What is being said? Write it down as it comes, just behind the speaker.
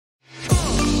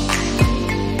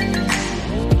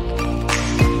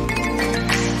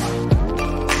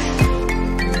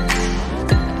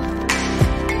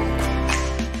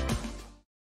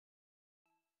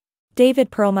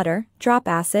David Perlmutter, Drop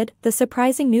Acid, The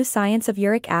Surprising New Science of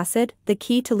Uric Acid, The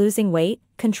Key to Losing Weight,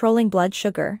 Controlling Blood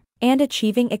Sugar, and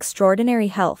Achieving Extraordinary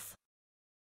Health.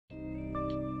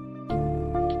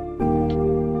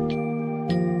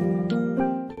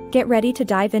 Get ready to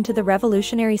dive into the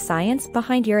revolutionary science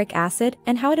behind uric acid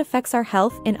and how it affects our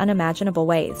health in unimaginable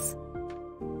ways.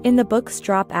 In the book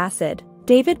Drop Acid,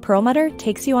 David Perlmutter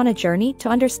takes you on a journey to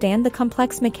understand the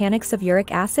complex mechanics of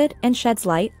uric acid and sheds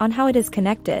light on how it is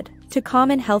connected to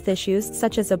common health issues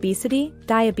such as obesity,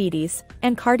 diabetes,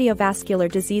 and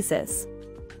cardiovascular diseases.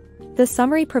 The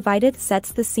summary provided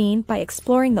sets the scene by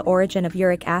exploring the origin of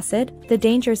uric acid, the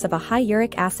dangers of a high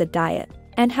uric acid diet,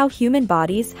 and how human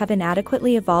bodies have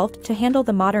inadequately evolved to handle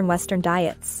the modern Western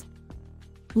diets.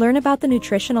 Learn about the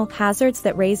nutritional hazards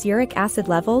that raise uric acid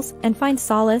levels and find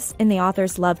solace in the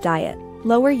author's LUV Diet,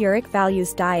 Lower Uric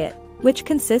Values Diet, which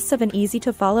consists of an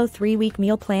easy-to-follow 3-week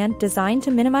meal plan designed to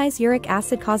minimize uric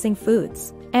acid-causing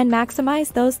foods and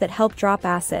maximize those that help drop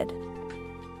acid.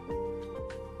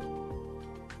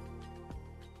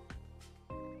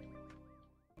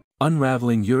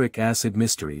 Unraveling Uric Acid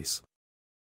Mysteries.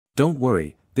 Don't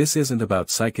worry, this isn't about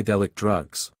psychedelic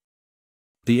drugs.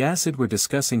 The acid we're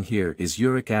discussing here is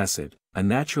uric acid, a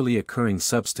naturally occurring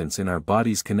substance in our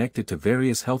bodies connected to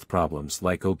various health problems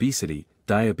like obesity,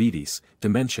 diabetes,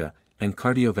 dementia, and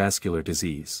cardiovascular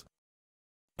disease.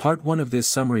 Part 1 of this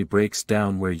summary breaks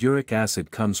down where uric acid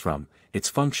comes from, its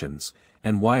functions,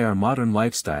 and why our modern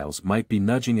lifestyles might be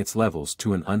nudging its levels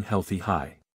to an unhealthy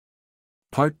high.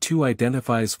 Part 2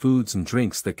 identifies foods and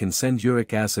drinks that can send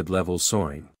uric acid levels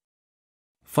soaring.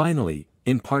 Finally,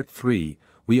 in Part 3,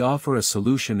 we offer a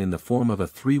solution in the form of a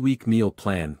 3-week meal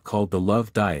plan called the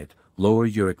LUV Diet, Lower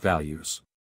Uric Values.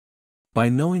 By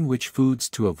knowing which foods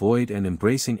to avoid and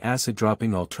embracing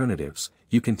acid-dropping alternatives,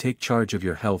 you can take charge of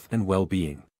your health and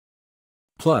well-being.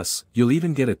 Plus, you'll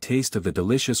even get a taste of the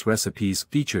delicious recipes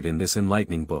featured in this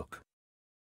enlightening book.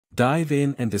 Dive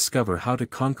in and discover how to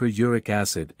conquer uric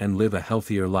acid and live a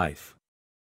healthier life.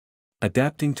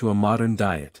 Adapting to a modern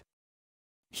diet.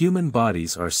 Human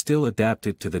bodies are still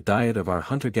adapted to the diet of our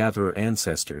hunter-gatherer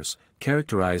ancestors,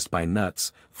 characterized by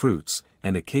nuts, fruits,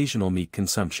 and occasional meat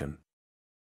consumption.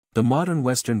 The modern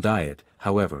Western diet,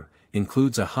 however,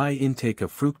 includes a high intake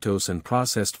of fructose and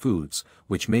processed foods,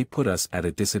 which may put us at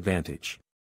a disadvantage.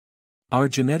 Our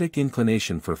genetic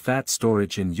inclination for fat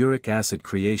storage and uric acid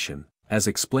creation, as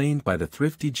explained by the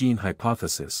thrifty gene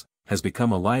hypothesis, has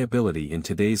become a liability in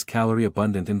today's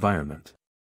calorie-abundant environment.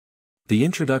 The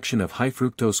introduction of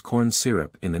high-fructose corn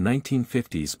syrup in the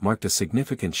 1950s marked a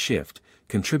significant shift,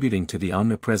 contributing to the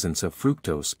omnipresence of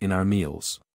fructose in our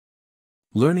meals.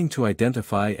 Learning to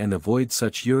identify and avoid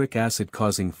such uric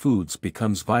acid-causing foods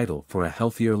becomes vital for a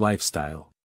healthier lifestyle.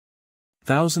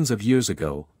 Thousands of years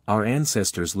ago, our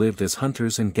ancestors lived as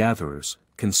hunters and gatherers,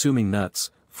 consuming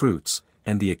nuts, fruits,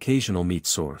 and the occasional meat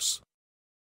source.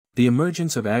 The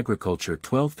emergence of agriculture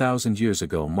 12,000 years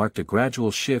ago marked a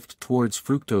gradual shift towards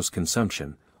fructose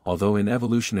consumption, although in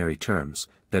evolutionary terms,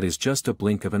 that is just a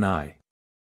blink of an eye.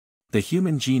 The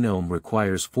human genome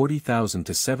requires 40,000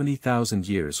 to 70,000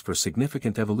 years for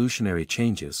significant evolutionary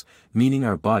changes, meaning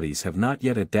our bodies have not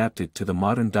yet adapted to the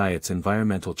modern diet's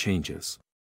environmental changes.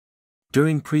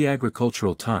 During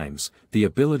pre-agricultural times, the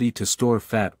ability to store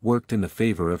fat worked in the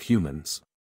favor of humans.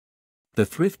 The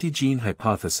thrifty gene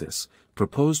hypothesis,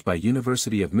 proposed by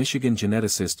University of Michigan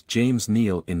geneticist James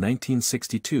Neal in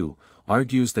 1962,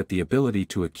 argues that the ability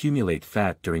to accumulate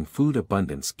fat during food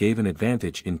abundance gave an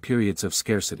advantage in periods of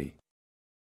scarcity.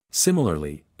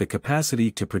 Similarly, the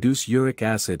capacity to produce uric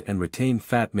acid and retain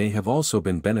fat may have also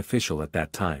been beneficial at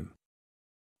that time.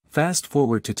 Fast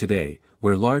forward to today,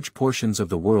 where large portions of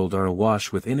the world are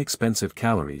awash with inexpensive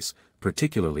calories,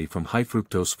 particularly from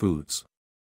high-fructose foods.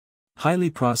 Highly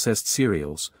processed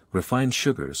cereals, refined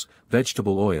sugars,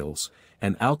 vegetable oils,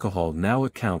 and alcohol now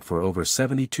account for over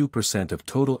 72% of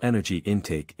total energy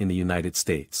intake in the United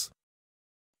States.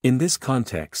 In this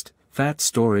context, fat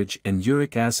storage and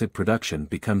uric acid production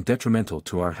become detrimental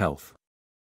to our health.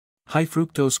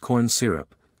 High-fructose corn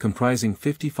syrup, comprising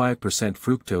 55%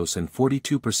 fructose and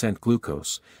 42%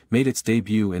 glucose, made its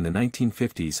debut in the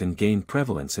 1950s and gained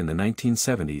prevalence in the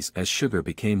 1970s as sugar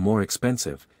became more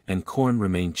expensive, and corn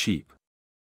remained cheap.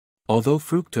 Although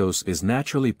fructose is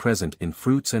naturally present in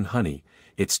fruits and honey,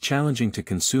 it's challenging to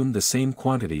consume the same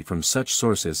quantity from such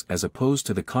sources as opposed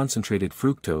to the concentrated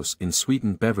fructose in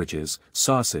sweetened beverages,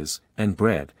 sauces, and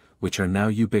bread, which are now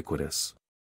ubiquitous.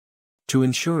 To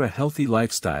ensure a healthy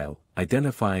lifestyle,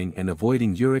 identifying and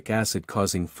avoiding uric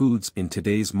acid-causing foods in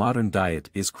today's modern diet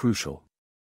is crucial.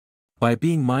 By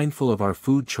being mindful of our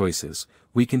food choices,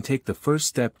 we can take the first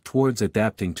step towards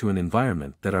adapting to an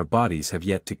environment that our bodies have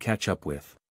yet to catch up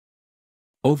with.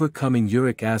 Overcoming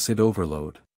uric acid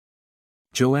overload.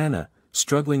 Joanna,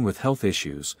 struggling with health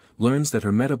issues, learns that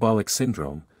her metabolic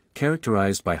syndrome,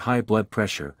 characterized by high blood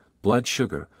pressure, blood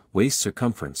sugar, waist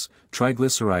circumference,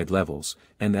 triglyceride levels,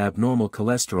 and abnormal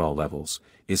cholesterol levels,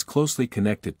 is closely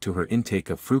connected to her intake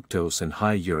of fructose and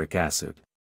high uric acid.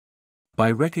 By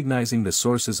recognizing the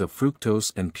sources of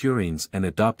fructose and purines and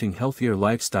adopting healthier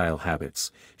lifestyle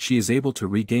habits, she is able to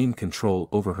regain control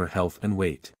over her health and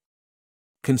weight.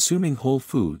 Consuming whole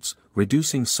foods,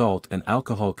 reducing salt and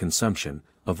alcohol consumption,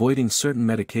 avoiding certain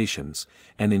medications,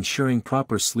 and ensuring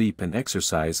proper sleep and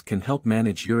exercise can help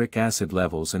manage uric acid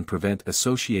levels and prevent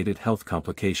associated health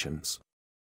complications.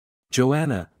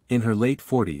 Joanna, in her late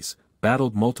 40s,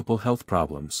 battled multiple health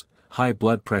problems, high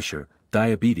blood pressure,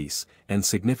 diabetes, and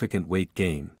significant weight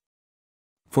gain.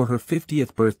 For her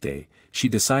 50th birthday, she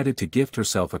decided to gift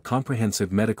herself a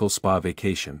comprehensive medical spa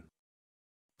vacation.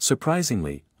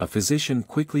 Surprisingly, a physician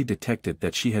quickly detected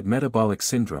that she had metabolic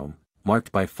syndrome,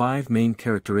 marked by 5 main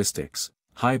characteristics: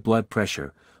 high blood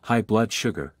pressure, high blood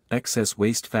sugar, excess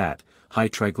waist fat, high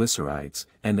triglycerides,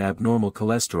 and abnormal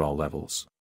cholesterol levels.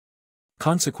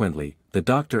 Consequently, the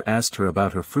doctor asked her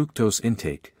about her fructose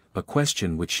intake, a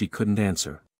question which she couldn't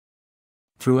answer.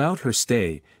 Throughout her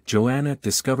stay, Joanna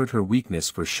discovered her weakness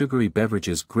for sugary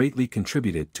beverages greatly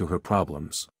contributed to her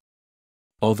problems.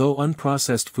 Although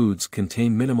unprocessed foods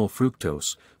contain minimal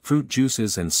fructose, fruit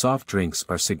juices and soft drinks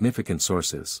are significant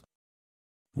sources.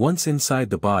 Once inside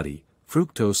the body,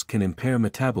 fructose can impair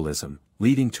metabolism,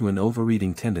 leading to an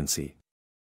overeating tendency.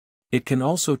 It can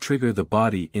also trigger the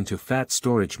body into fat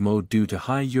storage mode due to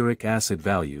high uric acid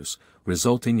values,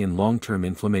 resulting in long-term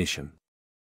inflammation.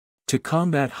 To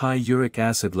combat high uric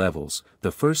acid levels,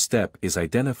 the first step is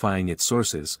identifying its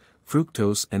sources,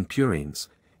 fructose and purines,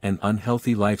 and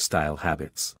unhealthy lifestyle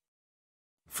habits.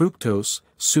 Fructose,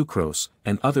 sucrose,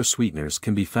 and other sweeteners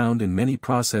can be found in many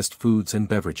processed foods and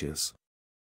beverages.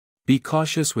 Be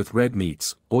cautious with red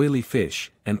meats, oily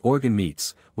fish, and organ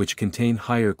meats, which contain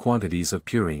higher quantities of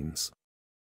purines.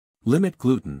 Limit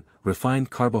gluten, refined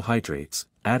carbohydrates,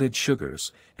 added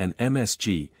sugars, and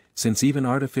MSG, since even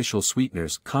artificial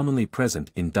sweeteners commonly present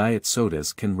in diet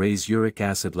sodas can raise uric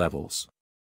acid levels.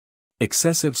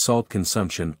 Excessive salt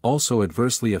consumption also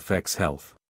adversely affects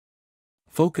health.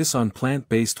 Focus on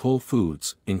plant-based whole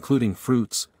foods, including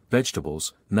fruits,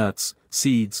 vegetables, nuts,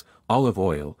 seeds, olive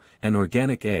oil, and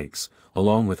organic eggs,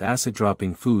 along with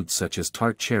acid-dropping foods such as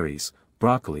tart cherries,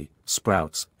 broccoli,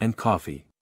 sprouts, and coffee.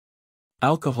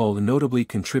 Alcohol notably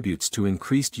contributes to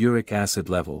increased uric acid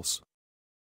levels.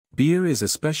 Beer is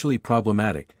especially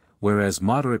problematic, whereas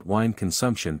moderate wine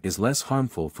consumption is less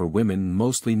harmful for women and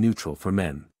mostly neutral for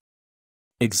men.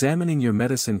 Examining your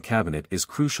medicine cabinet is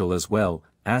crucial as well.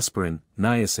 Aspirin,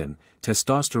 niacin,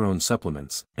 testosterone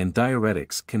supplements, and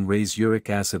diuretics can raise uric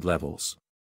acid levels.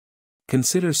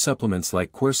 Consider supplements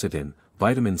like quercetin,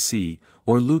 vitamin C,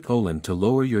 or luteolin to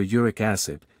lower your uric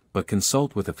acid, but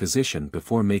consult with a physician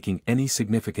before making any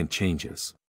significant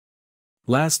changes.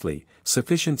 Lastly,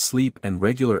 sufficient sleep and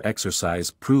regular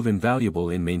exercise prove invaluable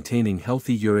in maintaining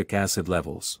healthy uric acid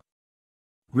levels.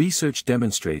 Research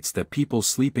demonstrates that people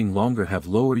sleeping longer have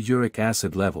lower uric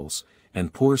acid levels,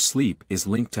 and poor sleep is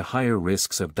linked to higher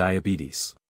risks of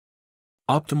diabetes.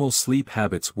 Optimal sleep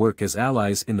habits work as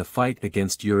allies in the fight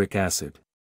against uric acid.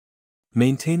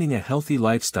 Maintaining a healthy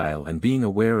lifestyle and being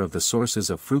aware of the sources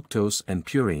of fructose and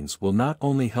purines will not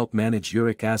only help manage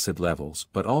uric acid levels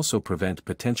but also prevent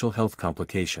potential health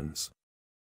complications.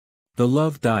 The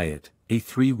LUV Diet, a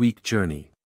 3-week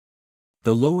journey.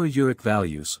 The Lower Uric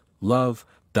Values, LUV,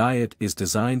 diet is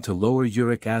designed to lower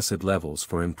uric acid levels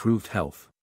for improved health.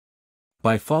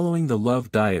 By following the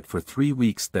LUV diet for 3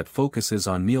 weeks that focuses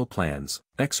on meal plans,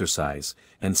 exercise,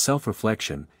 and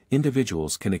self-reflection,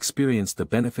 individuals can experience the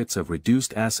benefits of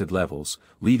reduced acid levels,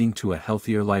 leading to a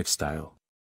healthier lifestyle.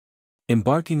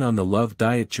 Embarking on the LUV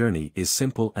diet journey is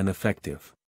simple and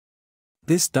effective.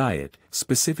 This diet,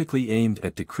 specifically aimed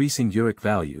at decreasing uric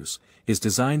values, is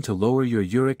designed to lower your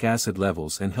uric acid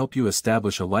levels and help you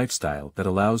establish a lifestyle that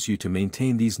allows you to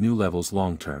maintain these new levels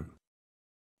long-term.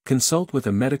 Consult with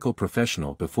a medical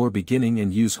professional before beginning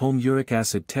and use home uric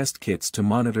acid test kits to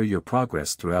monitor your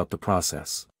progress throughout the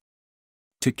process.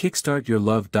 To kickstart your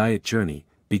LUV diet journey,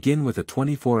 begin with a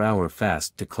 24-hour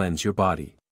fast to cleanse your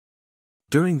body.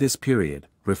 During this period,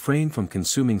 refrain from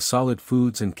consuming solid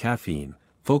foods and caffeine,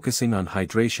 focusing on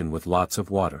hydration with lots of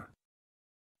water.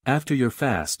 After your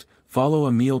fast, follow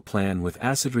a meal plan with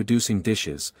acid-reducing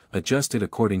dishes, adjusted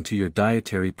according to your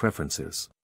dietary preferences.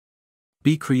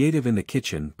 Be creative in the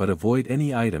kitchen but avoid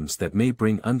any items that may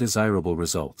bring undesirable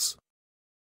results.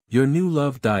 Your new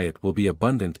LUV diet will be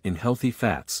abundant in healthy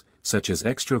fats, such as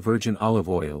extra virgin olive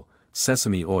oil,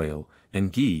 sesame oil,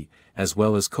 and ghee, as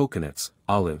well as coconuts,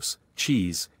 olives,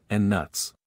 cheese, and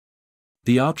nuts.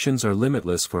 The options are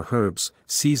limitless for herbs,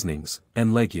 seasonings,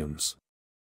 and legumes.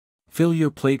 Fill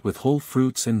your plate with whole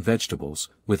fruits and vegetables,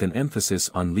 with an emphasis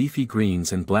on leafy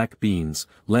greens and black beans,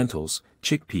 lentils,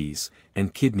 chickpeas,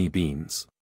 and kidney beans.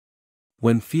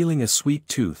 When feeling a sweet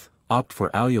tooth, opt for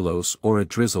allulose or a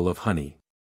drizzle of honey.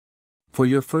 For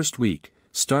your first week,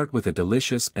 start with a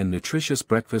delicious and nutritious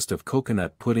breakfast of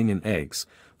coconut pudding and eggs,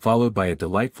 followed by a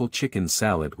delightful chicken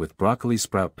salad with broccoli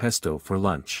sprout pesto for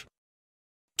lunch.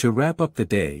 To wrap up the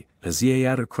day, a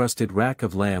za'atar-crusted rack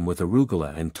of lamb with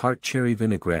arugula and tart cherry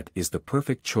vinaigrette is the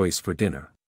perfect choice for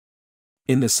dinner.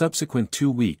 In the subsequent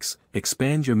 2 weeks,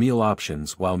 expand your meal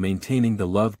options while maintaining the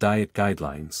LUV diet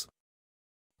guidelines.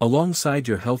 Alongside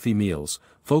your healthy meals,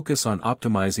 focus on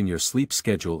optimizing your sleep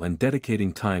schedule and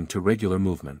dedicating time to regular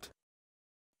movement.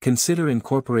 Consider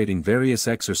incorporating various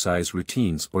exercise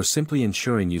routines or simply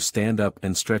ensuring you stand up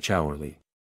and stretch hourly.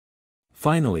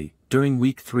 Finally, during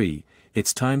week 3,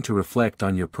 it's time to reflect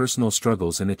on your personal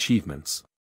struggles and achievements.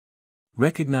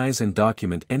 Recognize and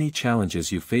document any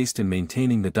challenges you faced in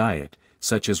maintaining the diet,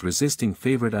 such as resisting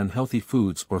favorite unhealthy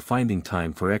foods or finding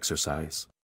time for exercise.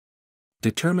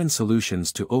 Determine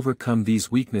solutions to overcome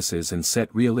these weaknesses and set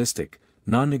realistic,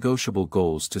 non-negotiable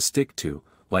goals to stick to,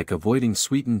 like avoiding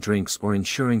sweetened drinks or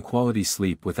ensuring quality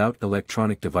sleep without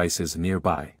electronic devices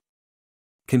nearby.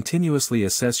 Continuously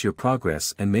assess your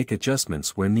progress and make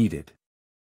adjustments where needed.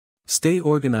 Stay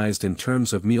organized in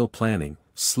terms of meal planning,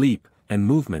 sleep, and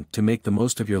movement to make the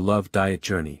most of your LUV diet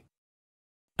journey.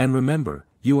 And remember,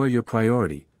 you are your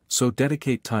priority, so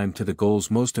dedicate time to the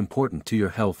goals most important to your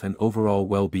health and overall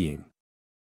well-being.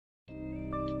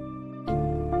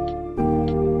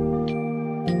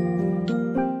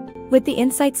 With the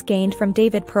insights gained from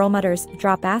David Perlmutter's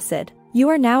Drop Acid, you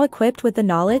are now equipped with the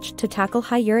knowledge to tackle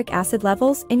high uric acid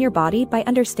levels in your body by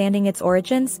understanding its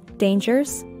origins,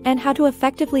 dangers, and how to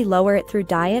effectively lower it through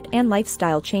diet and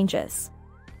lifestyle changes.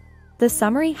 The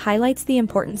summary highlights the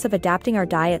importance of adapting our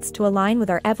diets to align with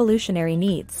our evolutionary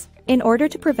needs, in order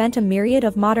to prevent a myriad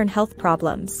of modern health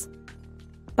problems.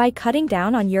 By cutting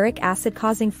down on uric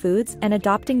acid-causing foods and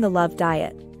adopting the LUV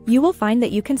diet, you will find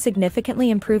that you can significantly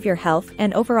improve your health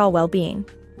and overall well-being.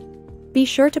 Be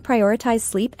sure to prioritize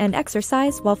sleep and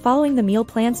exercise while following the meal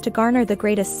plans to garner the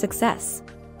greatest success.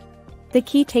 The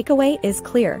key takeaway is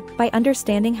clear: by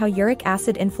understanding how uric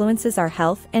acid influences our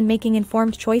health and making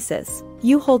informed choices,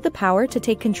 you hold the power to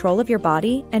take control of your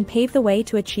body and pave the way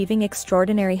to achieving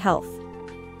extraordinary health.